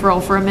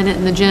free-for-all for a minute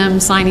in the gym,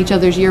 sign each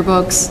other's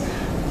yearbooks,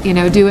 you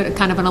know, do it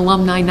kind of an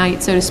alumni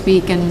night, so to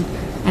speak, and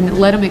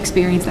let them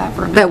experience that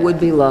for a minute. That would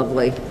be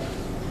lovely.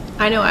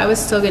 I know I was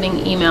still getting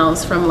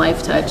emails from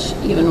Life Touch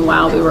even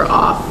while we were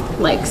off,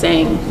 like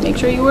saying, make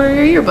sure you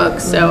order your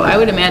yearbooks. So I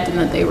would imagine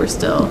that they were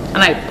still, and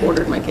I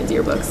ordered my kids'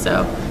 yearbooks,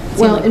 so it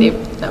seemed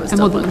like that was And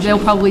still they'll functioning.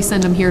 probably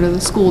send them here to the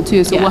school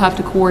too, so Yeah. we'll have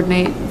to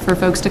coordinate for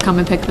folks to come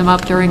and pick them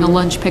up during a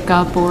lunch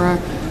pickup, or,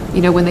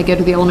 you know, when they go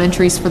to the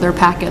elementaries for their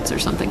packets or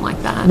something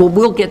like that. Well,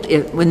 we'll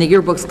get, when the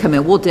yearbooks come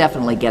in, we'll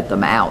definitely get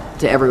them out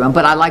to everyone.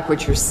 But I like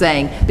what you're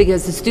saying,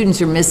 because the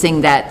students are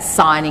missing that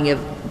signing of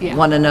Yeah.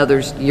 one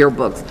another's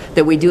yearbooks,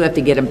 that we do have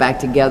to get them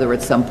back together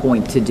at some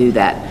point to do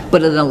that.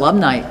 But an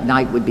alumni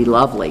night would be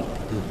lovely.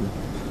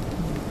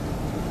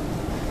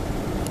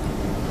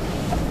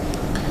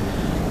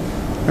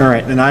 All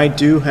right, and I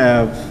do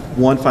have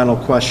one final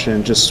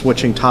question, just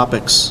switching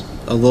topics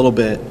a little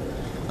bit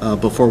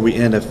before we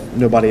end, if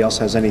nobody else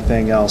has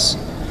anything else.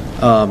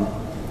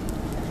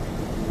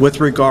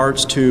 With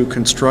regards to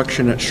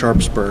construction at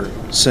Sharpsburg,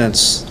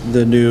 since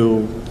the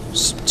new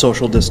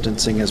social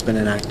distancing has been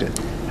enacted,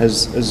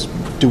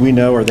 do we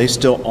know, are they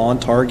still on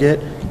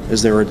target?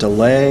 Is there a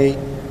delay?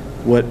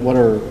 Where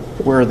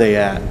are they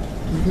at?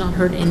 I've not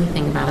heard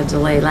anything about a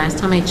delay. Last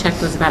time I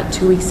checked was about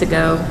 2 weeks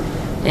ago,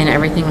 and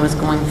everything was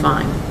going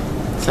fine.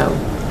 So,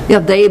 Yeah,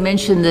 they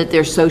mentioned that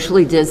they're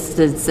socially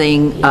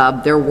distancing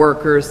their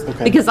workers,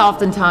 Okay. because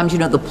oftentimes, you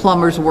know, the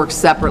plumbers work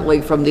separately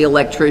from the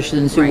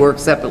electricians, who Right. work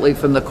separately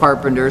from the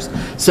carpenters,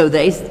 so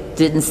they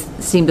didn't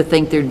seem to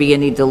think there'd be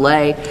any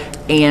delay,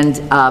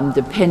 and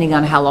depending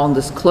on how long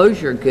this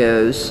closure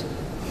goes,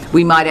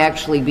 we might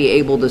actually be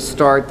able to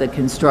start the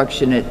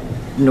construction at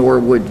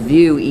Norwood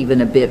View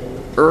even a bit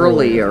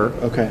earlier.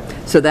 Okay,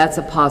 So that's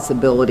a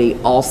possibility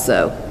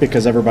also,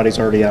 because everybody's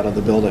already out of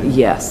the building?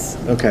 yes.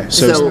 Okay,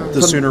 So so the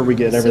from- sooner we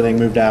get everything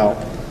moved out.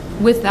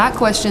 With that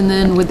question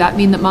then, would that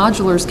mean that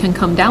modulars can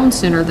come down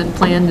sooner than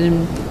planned,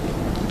 and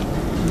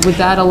would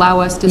that allow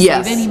us to save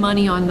Yes. any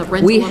money on the We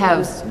rental of have,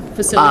 those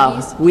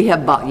facilities? we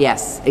have,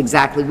 yes,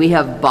 exactly. We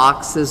have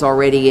boxes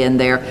already in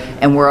there,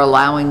 and we're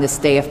allowing the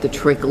staff to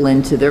trickle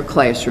into their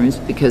classrooms,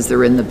 because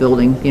they're in the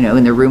building, you know,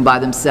 in their room by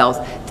themselves,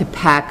 to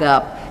pack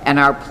up. And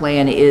our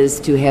plan is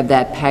to have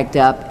that packed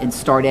up and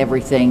start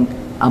everything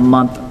a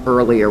month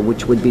earlier,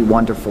 which would be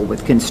wonderful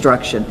with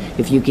construction,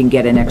 if you can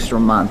get an extra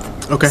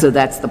month. Okay. So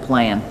that's the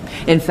plan.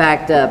 In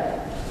fact,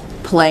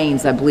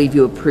 Plains, I believe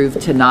you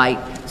approved tonight,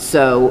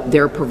 so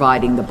they're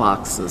providing the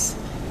boxes.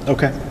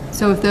 Okay.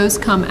 So if those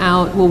come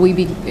out, will we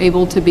be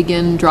able to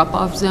begin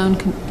drop-off zone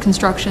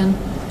construction?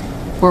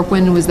 Or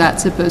when was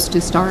that supposed to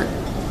start?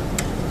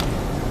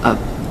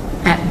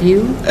 at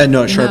View? No, at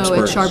No, Sharpsburg.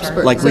 at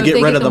Sharpsburg. Like, So we if get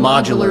they rid get of the the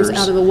modulars modulars.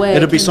 out of the way,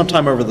 It'll be can-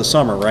 sometime over the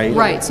summer, right?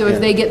 Right, so if Yeah.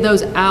 they get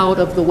those out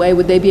of the way,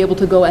 would they be able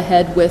to go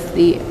ahead with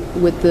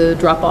the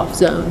drop-off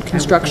zone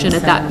construction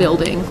at that so.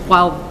 building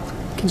while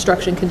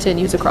construction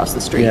continues across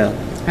the street? Yeah,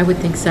 I would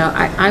think so.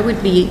 I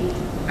would be,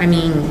 I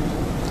mean,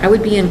 I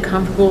would be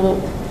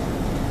uncomfortable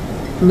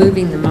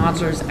moving the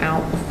modulars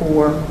out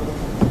before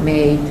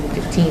May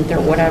 15th or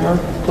whatever,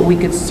 but we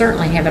could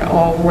certainly have it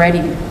all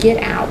ready to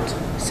get out,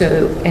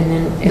 so,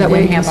 and That way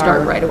then you can have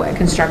start our right away.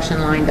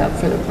 construction lined up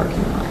for the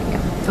parking lot, yeah.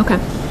 Okay.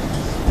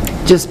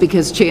 Just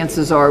because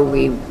chances are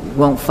we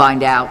won't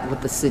find out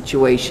what the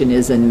situation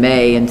is in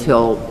May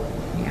until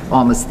Yeah.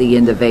 almost the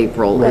end of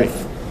April. Right.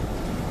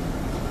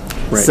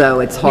 Right. So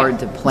it's hard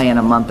to plan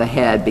a month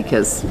ahead,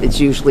 because it's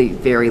usually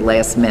very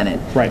last minute.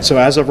 right. So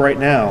as of right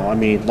now, I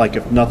mean, like,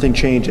 if nothing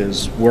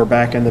changes, we're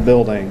back in the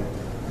building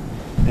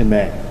in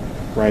May,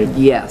 right?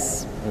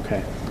 Yes,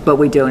 Okay. but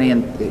we don't, you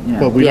know,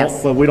 But we don't,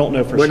 yes. but we don't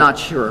know for sure. We're not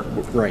sure,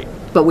 Right,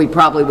 but we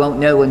probably won't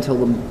know until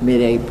the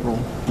mid-April.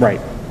 right.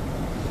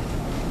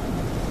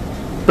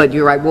 But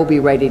you're right, we'll be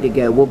ready to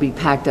go. We'll be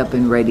packed up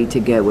and ready to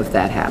go if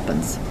that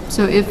happens.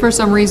 So if for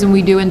some reason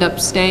we do end up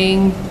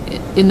staying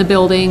in the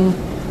building,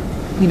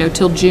 you know,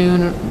 till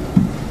June,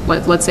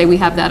 let's say we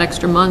have that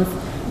extra month,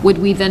 would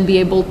we then be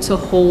able to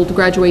hold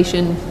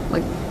graduation,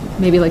 like,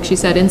 maybe like she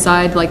said,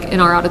 inside, like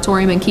in our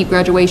auditorium, and keep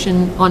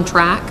graduation on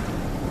track?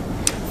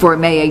 For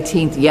May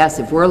 18th, yes,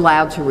 if we're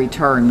allowed to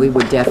return, we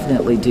would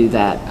definitely do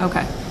that.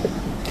 Okay.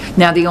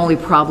 Now, the only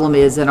problem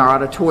is in our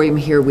auditorium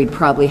here, we'd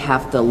probably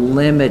have to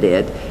limit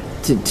it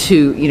to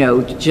two, you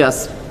know,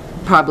 just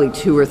probably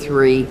 2 or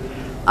 3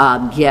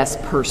 guests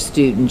per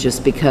student,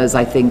 just because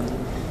I think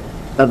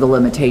of the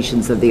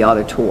limitations of the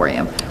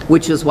auditorium,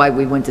 which is why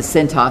we went to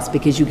Centos,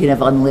 because you can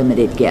have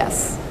unlimited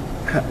guests.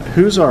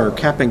 Who's our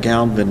cap and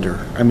gown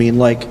vendor? I mean,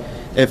 like,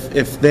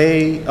 if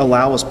they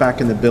allow us back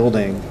in the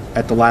building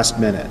at the last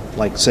minute,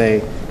 like,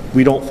 say,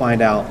 we don't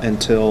find out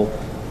until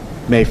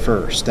May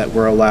 1st that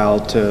we're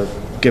allowed to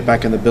get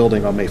back in the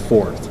building on May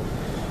 4th,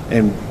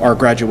 and our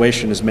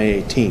graduation is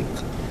May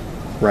 18th,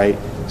 right?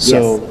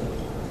 So,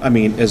 I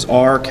mean, is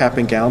our cap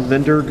and gown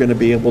vendor going to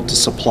be able to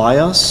supply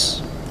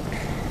us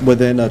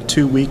within a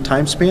 2-week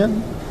time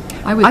span?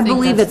 I would I think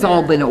believe that's it's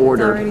all fair. been It's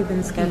ordered. already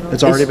been scheduled.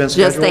 It's already been It's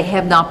just they scheduled?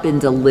 have not been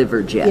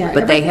delivered Yeah, yet,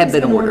 but they have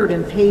been everything's ordered.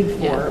 and paid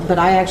Yeah. for, but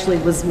I actually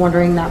was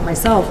wondering that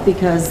myself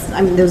because,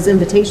 I mean, those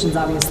invitations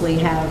obviously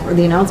have, or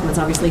the announcements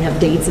obviously have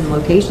dates and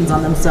locations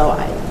on them, so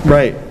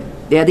Right.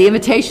 Yeah, the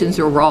invitations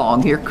are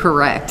wrong, you're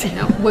correct.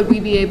 Now, would we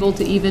be able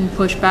to even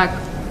push back,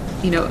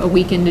 a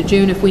week into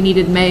June if we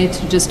needed May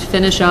to just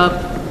finish up,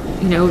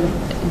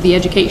 the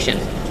education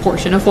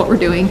portion of what we're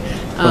doing?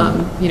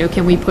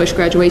 Can we push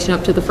graduation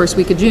up to the first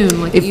week of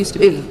June like it used to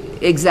be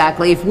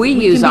Exactly, if we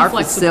We use can be our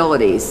flexible.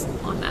 facilities,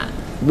 on that?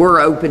 we're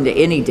open to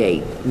any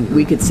date.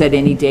 We could set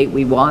any date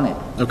we wanted.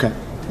 Okay.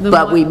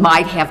 But we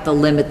might have to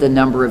limit the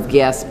number of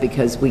guests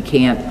because we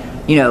can't,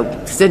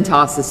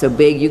 Centos is so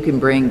big, you can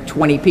bring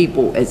 20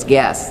 people as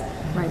guests.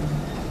 Right.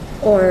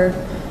 Or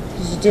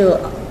did you do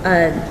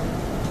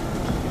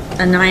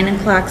a 9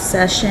 o'clock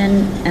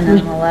session and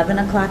an 11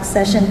 o'clock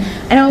session?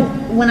 I know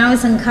when I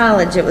was in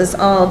college, it was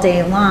all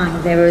day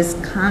long. There was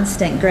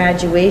constant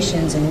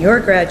graduations, and your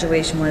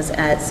graduation was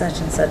at such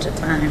and such a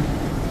time.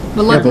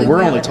 But Yeah, luckily, but we're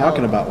we only have-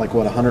 talking about like,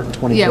 what,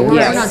 120 Yeah, kids? we're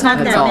Yeah, not it's not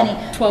talking that about many.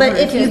 1,200 But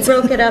if you kids.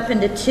 broke it up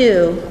into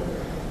 2,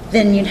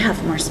 then you'd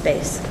have more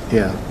space.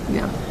 Yeah.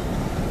 Yeah.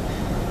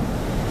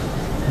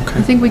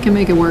 I think we can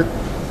make it work.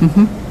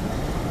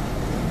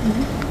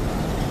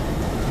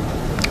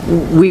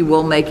 We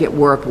will make it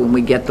work when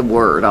we get the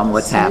word on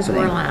what's As soon as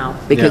happening. we're allowed.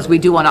 Because Yeah. we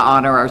do want to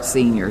honor our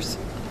seniors.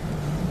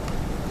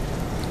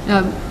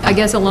 I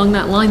guess along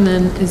that line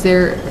then, is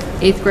there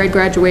 8th grade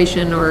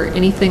graduation or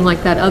anything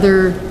like that,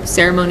 other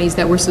ceremonies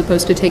that were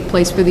supposed to take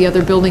place for the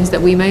other buildings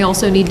that we may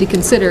also need to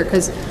consider?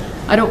 Because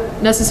I don't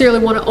necessarily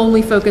want to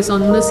only focus on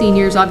the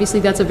seniors.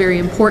 Obviously, that's a very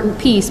important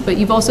piece, but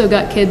you've also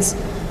got kids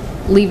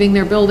leaving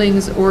their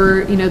buildings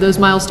or, those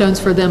milestones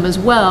for them as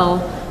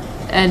well.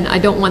 And I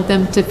don't want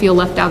them to feel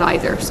left out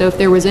either. So if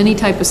there was any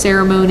type of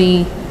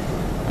ceremony,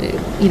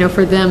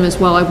 for them as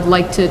well, I would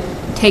like to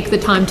take the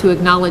time to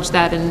acknowledge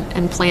that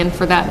and plan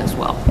for that as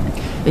well.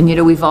 And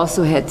we've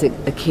also had to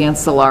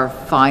cancel our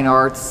Fine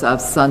Arts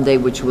Sunday,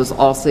 which was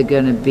also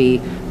going to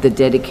be the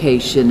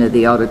dedication of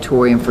the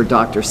auditorium for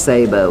Dr.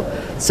 Sabo.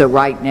 So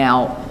right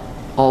now,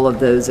 all of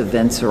those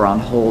events are on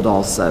hold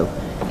also.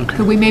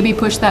 Could we maybe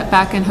push that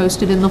back and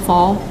host it in the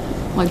fall?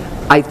 Like,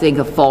 I think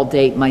a fall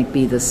date might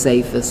be the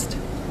safest.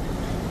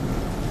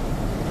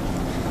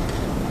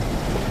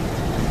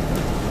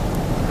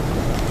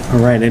 All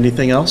right,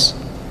 anything else?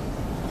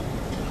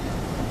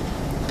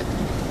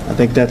 I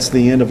think that's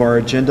the end of our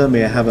agenda.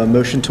 May I have a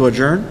motion to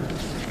adjourn?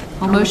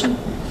 I'll motion?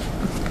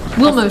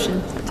 We'll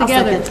motion I'll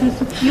together.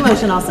 second. You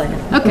motion, I'll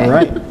second. Okay. All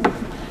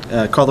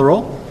right. Call the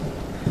roll?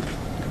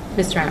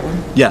 Mr. Atwood?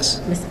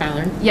 Yes. Ms.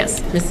 Ballard?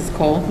 Yes. Mrs.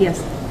 Cole?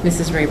 Yes.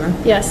 Mrs. Rayburn?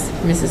 Yes.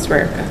 Mrs.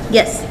 Rarica?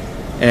 Yes.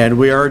 And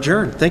we are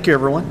adjourned. Thank you,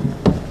 everyone.